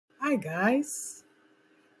Hi guys,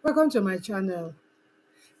 welcome to my channel.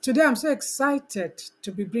 Today I'm so excited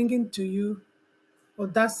to be bringing to you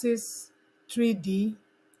Audaces 3D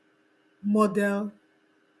model,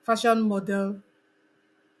 fashion model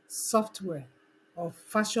software or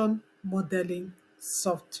fashion modeling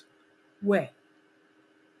software.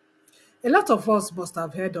 A lot of us must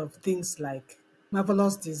have heard of things like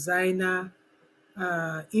Marvelous Designer,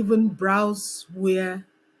 even Browseware,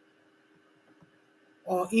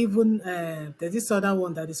 or even there's this other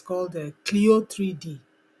one that is called Clio 3D.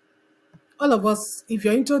 All of us, if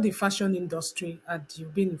you're into the fashion industry and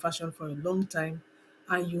you've been in fashion for a long time,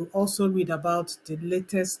 and you also read about the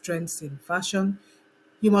latest trends in fashion,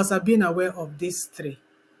 you must have been aware of these three.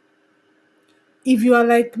 If you are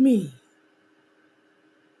like me,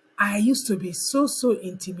 I used to be so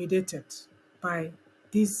intimidated by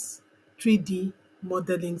these 3D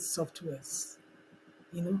modeling softwares.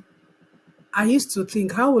 You know, I used to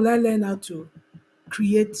think, how will I learn how to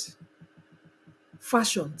create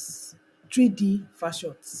fashions, 3D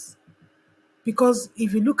fashions? Because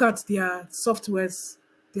if you look at their softwares,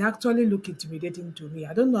 they actually look intimidating to me.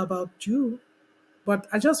 I don't know about you, but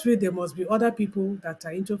I just feel there must be other people that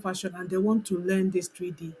are into fashion and they want to learn this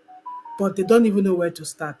 3D, but they don't even know where to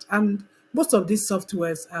start. And most of these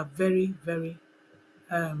softwares are very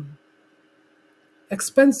um,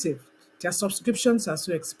 expensive. Their subscriptions are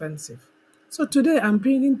so expensive. So today I'm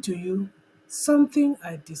bringing to you something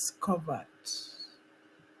I discovered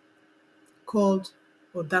called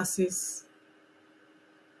Audaces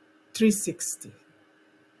 360.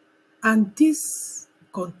 And this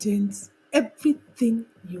contains everything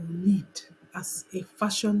you need as a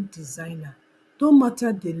fashion designer, no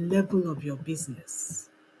matter the level of your business.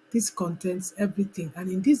 This contains everything.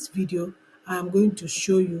 And in this video, I am going to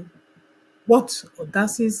show you what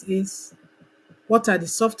Audaces is, what are the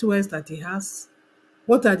softwares that it has,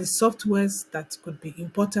 what are the softwares that could be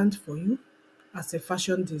important for you as a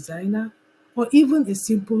fashion designer, or even a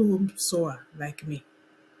simple home sewer like me.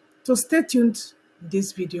 So stay tuned in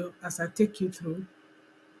this video as I take you through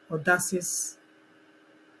Audaces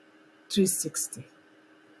 360.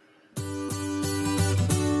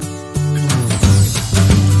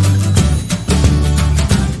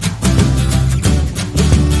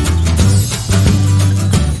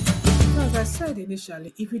 So as I said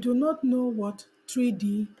initially, if you do not know what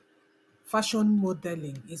 3D fashion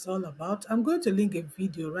modeling is all about, I'm going to link a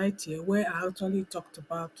video right here where I actually talked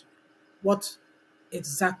about what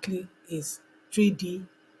exactly is 3D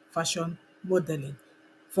fashion modeling.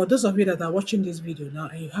 For those of you that are watching this video now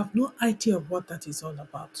and you have no idea of what that is all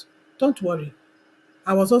about, don't worry.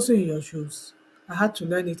 I was also in your shoes. I had to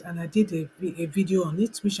learn it and I did a video on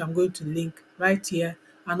it, which I'm going to link right here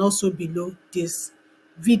and also below this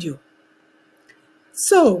video.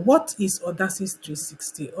 So what is Audaces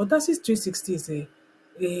 360? Audaces 360 is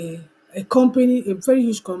a company, a very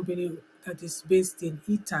huge company that is based in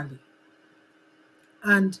Italy.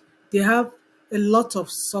 And they have a lot of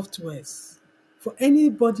softwares for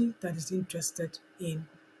anybody that is interested in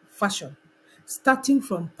fashion, starting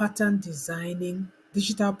from pattern designing,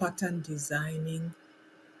 digital pattern designing,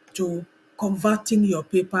 to converting your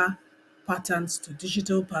paper patterns to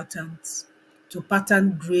digital patterns, to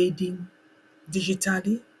pattern grading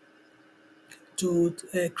digitally, to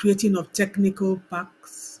creating of technical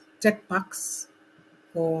packs, tech packs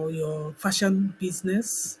for your fashion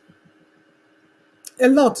business. A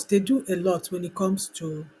lot, they do a lot when it comes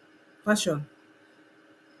to fashion.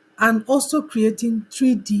 And also creating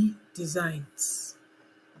 3D designs,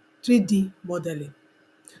 3D modeling.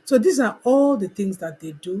 So these are all the things that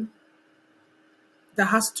they do that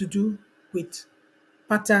has to do with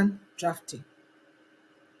pattern drafting.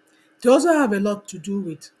 They also have a lot to do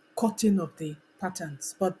with cutting of the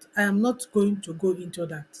patterns, but I am not going to go into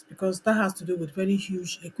that because that has to do with very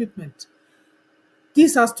huge equipment.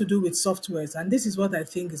 This has to do with softwares, and this is what I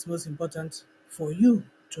think is most important for you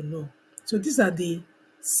to know. So these are the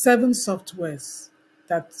 7 softwares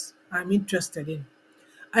that I'm interested in.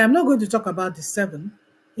 I am not going to talk about the 7.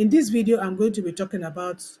 In this video, I'm going to be talking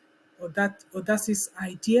about Audaces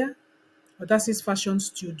Idea, Audaces Fashion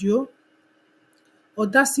Studio,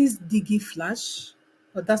 Audaces DigiFlash,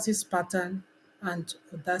 Audaces Pattern, and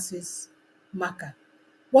Audaces Marker.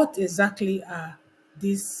 What exactly are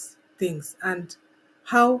these things and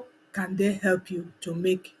how can they help you to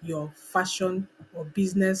make your fashion or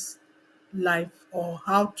business life, or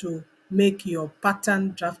how to make your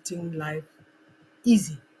pattern drafting life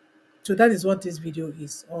easy? So that is what this video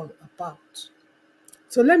is all about.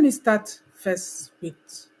 So let me start first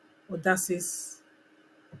with Audaces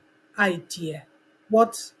Idea.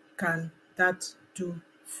 What can that do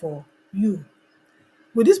for you?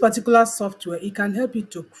 With this particular software, it can help you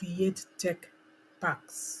to create tech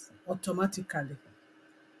packs automatically.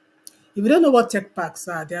 If you don't know what tech packs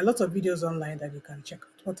are, there are lots of videos online that you can check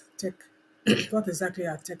out what tech, what exactly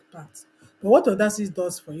are tech packs. But what Audaces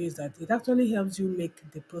does for you is that it actually helps you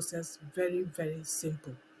make the process very, very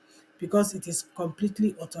simple because it is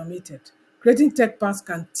completely automated. Creating tech packs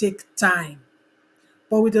can take time,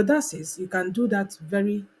 but with Audaces, you can do that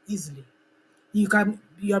very easily.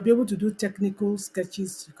 You'll be able to do technical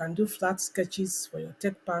sketches, you can do flat sketches for your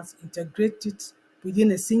tech packs, integrate it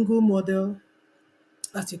within a single model,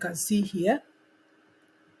 as you can see here.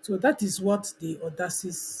 So that is what the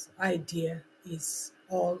Audaces idea is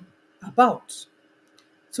all about.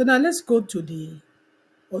 So now let's go to the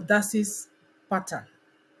Audaces pattern.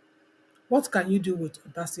 What can you do with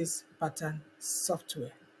Audaces pattern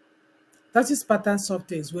software? Audaces pattern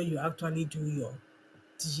software is where you actually do your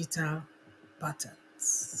digital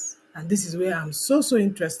patterns. And this is where I'm so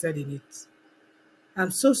interested in it.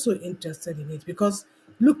 I'm so interested in it because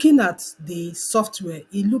looking at the software,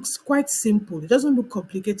 it looks quite simple. It doesn't look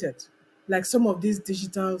complicated like some of these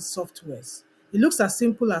digital softwares. It looks as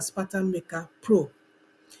simple as Pattern Maker Pro.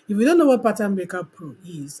 If you don't know what Pattern Maker Pro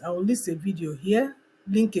is, I will list a video here,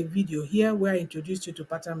 link a video here where I introduced you to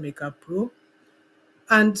Pattern Maker Pro.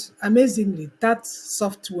 And amazingly, that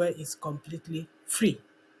software is completely free.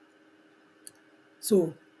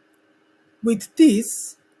 So with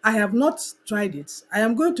this, I have not tried it. I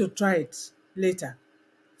am going to try it later.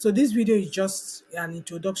 So this video is just an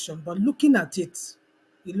introduction, but looking at it,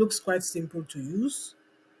 it looks quite simple to use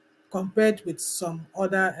compared with some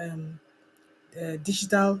other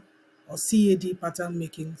digital or CAD pattern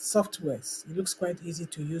making softwares. It looks quite easy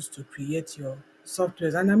to use to create your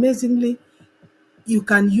softwares. And amazingly, you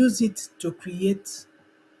can use it to create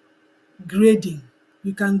grading.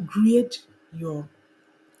 You can grade your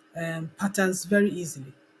patterns very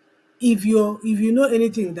easily. If you know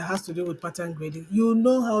anything that has to do with pattern grading, you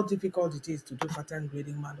know how difficult it is to do pattern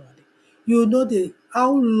grading manually. You know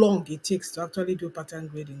how long it takes to actually do pattern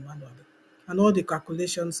grading manually and all the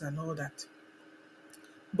calculations and all that.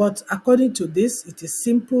 But according to this, it is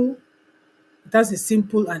simple. It has a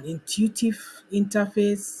simple and intuitive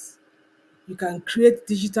interface. You can create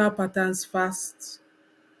digital patterns fast.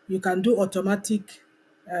 You can do automatic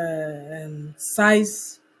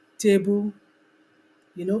size table.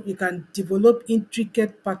 You can develop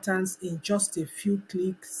intricate patterns in just a few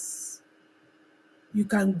clicks. You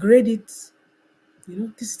can grade it.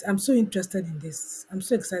 I'm so interested in this. I'm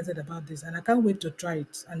so excited about this, and I can't wait to try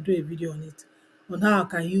it and do a video on it, on how I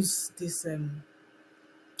can use this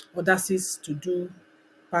Audaces to do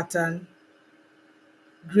pattern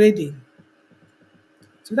grading.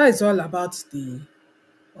 So that is all about the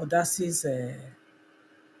Audaces.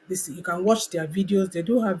 This you can watch their videos. They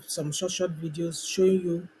do have some short videos showing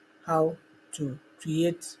you how to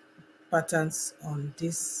create patterns on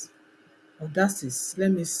this Audaces.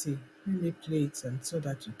 Let me see. Let me play it and so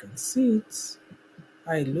that you can see it.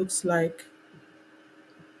 How it looks like.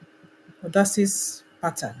 Audaces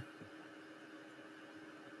pattern.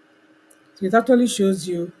 So it actually shows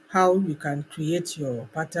you how you can create your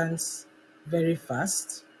patterns very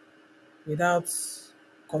fast without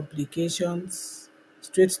complications,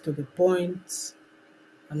 straight to the point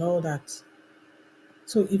and all that.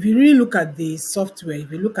 So if you really look at the software,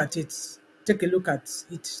 if you look at it, take a look at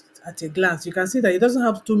it at a glance, you can see that it doesn't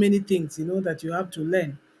have too many things, that you have to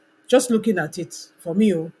learn. Just looking at it, for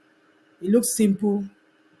me, it looks simple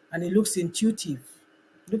and it looks intuitive.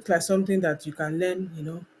 It looks like something that you can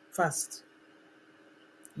learn, fast,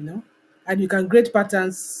 and you can grade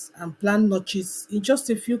patterns and plan notches in just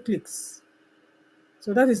a few clicks.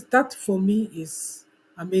 So that for me is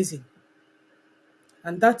amazing.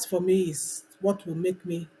 And that for me is what will make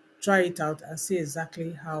me try it out and see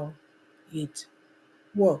exactly how it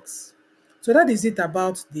works. So that is it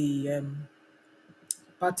about the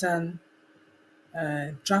pattern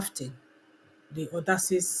drafting, the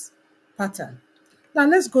Audaces pattern. Now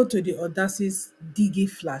let's go to the Audaces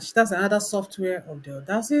DigiFlash. That's another software of the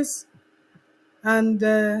Audaces. And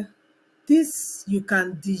this, you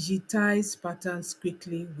can digitize patterns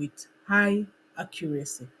quickly with high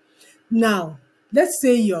accuracy. Now, let's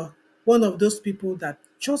say you're one of those people that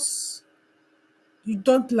you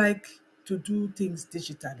don't like to do things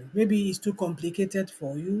digitally. Maybe it's too complicated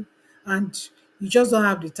for you and you just don't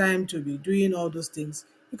have the time to be doing all those things.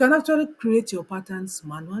 You can actually create your patterns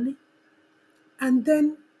manually and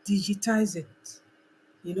then digitize it.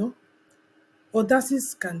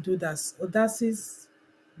 Audaces can do that. Audaces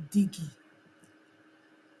Digi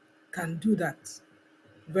can do that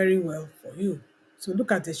very well for you. So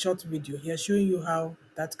look at a short video here showing you how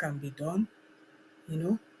that can be done. You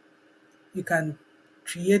know, you can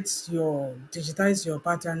digitize your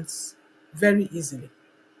patterns very easily.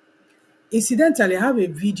 Incidentally, I have a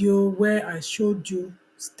video where I showed you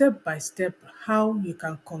step by step how you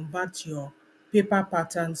can convert your paper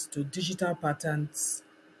patterns to digital patterns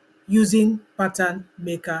using Pattern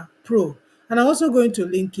Maker Pro. And I'm also going to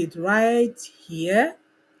link it right here,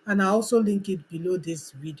 and I'll also link it below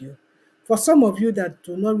this video. For some of you that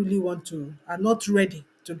do not really are not ready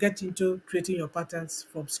to get into creating your patterns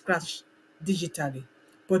from scratch digitally,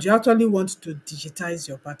 but you actually want to digitize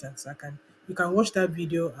your patterns, you can watch that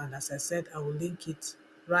video, and as I said, I will link it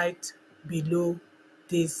right below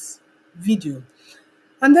this video.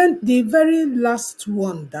 And then the very last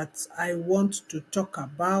one that I want to talk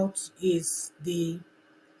about is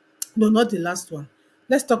no, not the last one.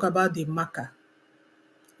 Let's talk about the marker,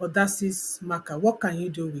 Audaces marker. What can you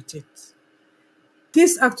do with it?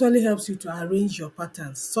 This actually helps you to arrange your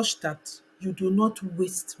patterns such that you do not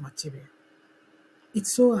waste material.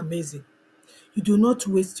 It's so amazing. You do not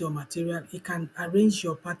waste your material. It can arrange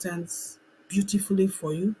your patterns beautifully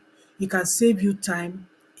for you. It can save you time.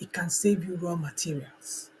 It can save you raw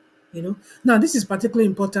materials. Now this is particularly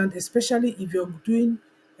important, especially if you're doing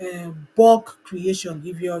bulk creation.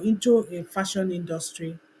 If you're into a fashion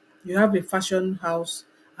industry, you have a fashion house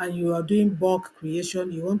and you are doing bulk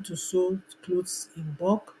creation, you want to sew clothes in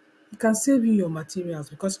bulk, it can save you your materials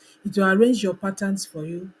because it will arrange your patterns for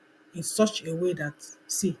you in such a way that,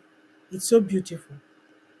 see, it's so beautiful,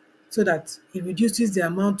 so that it reduces the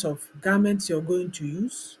amount of garments you're going to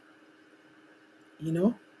use, you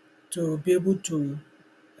know, to be able to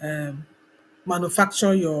um,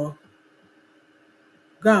 manufacture your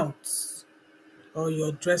gowns or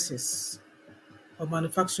your dresses or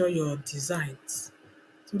manufacture your designs.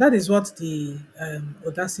 So that is what the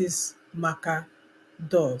Audaces marker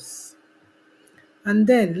does. And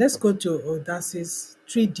then let's go to Audaces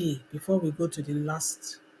 3D before we go to the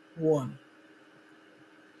last one.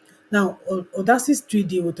 Now, Audaces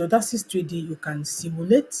 3D, with Audaces 3D, you can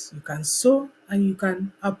simulate, you can sew, and you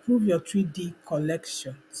can approve your 3D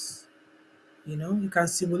collections. You can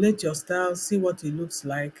simulate your style, see what it looks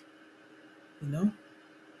like, you know.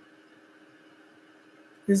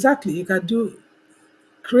 Exactly, you can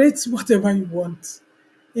create whatever you want.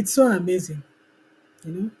 It's so amazing,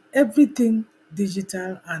 Everything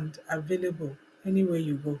digital and available anywhere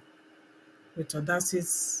you go with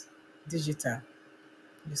Audaces Digital,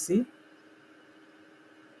 you see.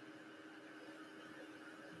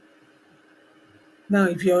 Now,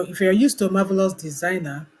 if you're used to Marvelous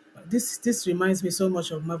Designer, this reminds me so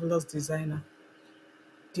much of Marvelous Designer.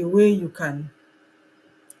 The way you can,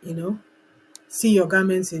 you know, see your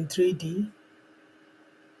garments in 3D,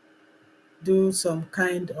 do some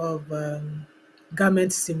kind of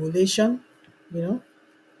garment simulation, you know.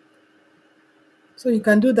 So you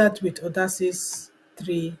can do that with Audaces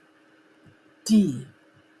 3D.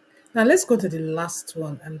 Now let's go to the last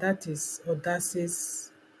one, and that is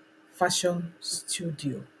Audaces Fashion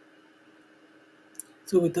Studio.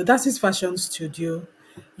 So with Audaces Fashion Studio,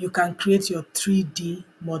 you can create your 3D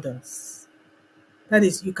models. That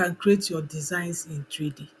is, you can create your designs in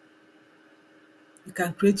 3D. You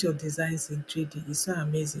can create your designs in 3D. It's so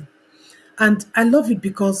amazing. And I love it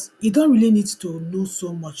because you don't really need to know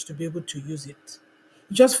so much to be able to use it.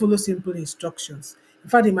 You just follow simple instructions. In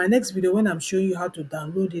fact, in my next video, when I'm showing you how to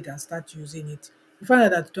download it and start using it, you find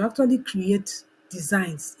out that to actually create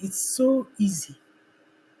designs, it's so easy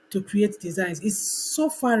to create designs. It's so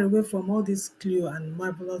far away from all this Clio and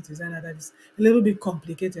Marvelous Designer that is a little bit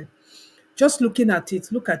complicated. Just looking at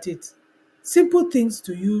it, look at it. Simple things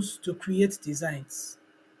to use to create designs.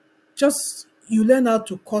 Just you learn how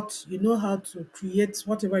to cut, you know how to create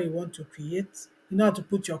whatever you want to create, you know how to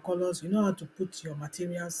put your colors, you know how to put your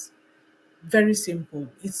materials. Very simple.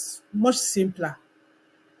 It's much simpler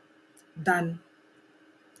than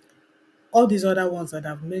all these other ones that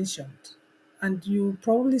I've mentioned. And you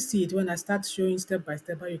probably see it when I start showing step by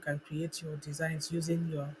step how you can create your designs using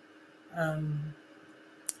your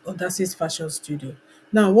Audaces Fashion Studio.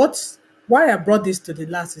 Now, why I brought this to the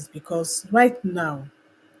last is because right now,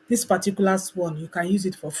 this particular one, you can use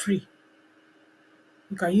it for free.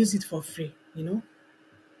 You can use it for free.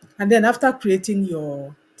 And then after creating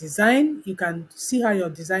your design, you can see how your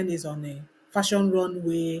design is on a fashion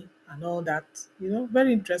runway and all that.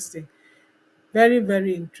 Very interesting. Very,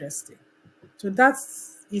 very interesting. So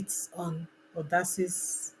that's it on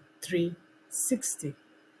Audaces 360.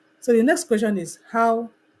 So the next question is, how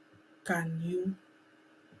can you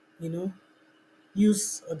know,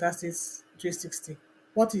 use Audaces 360?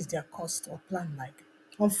 What is their cost or plan like?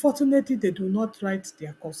 Unfortunately, they do not write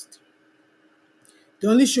their cost. They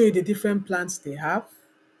only show you the different plans they have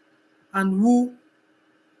and who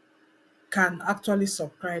can actually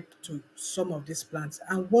subscribe to some of these plans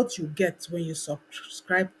and what you get when you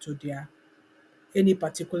subscribe to their any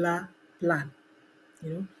particular plan.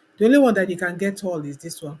 You know, the only one that you can get all is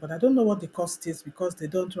this one, but I don't know what the cost is because they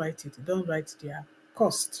don't write it. They don't write their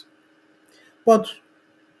cost. But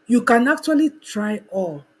you can actually try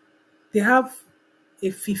all. They have a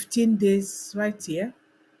 15 days right here.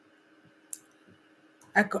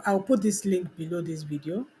 I'll put this link below this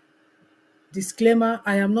video. Disclaimer,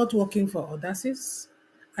 I am not working for Audaces.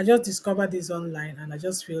 I just discovered this online and I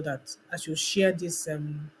just feel that I should share this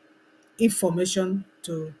information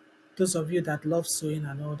to those of you that love sewing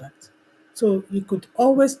and all that. So you could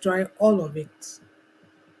always try all of it,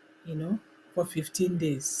 you know, for 15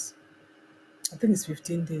 days. I think it's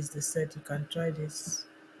 15 days they said you can try this.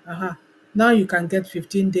 Now you can get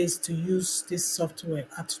 15 days to use this software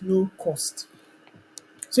at no cost.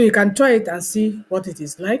 So you can try it and see what it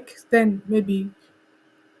is like. Then maybe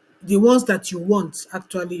the ones that you want,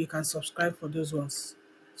 actually, you can subscribe for those ones.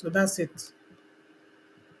 So that's it.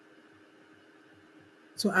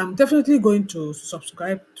 So I'm definitely going to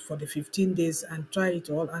subscribe for the 15 days and try it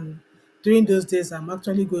all. And during those days, I'm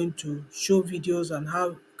actually going to show videos on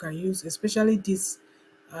how you can use, especially this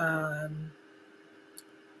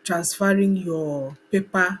transferring your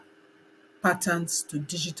paper patterns to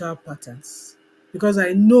digital patterns. Because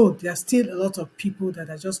I know there are still a lot of people that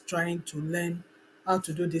are just trying to learn how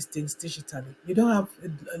to do these things digitally. You don't have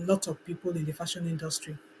a lot of people in the fashion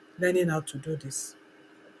industry learning how to do this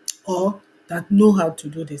or that know how to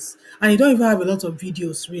do this. And you don't even have a lot of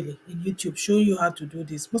videos really in YouTube showing you how to do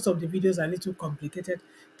this. Most of the videos are a little complicated.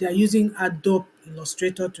 They are using Adobe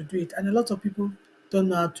Illustrator to do it. And a lot of people don't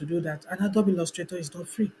know how to do that. And Adobe Illustrator is not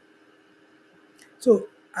free. So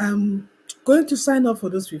I'm going to sign up for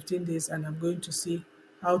those 15 days and I'm going to see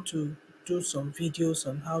how to do some videos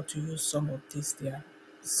on how to use some of these their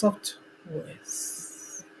softwares.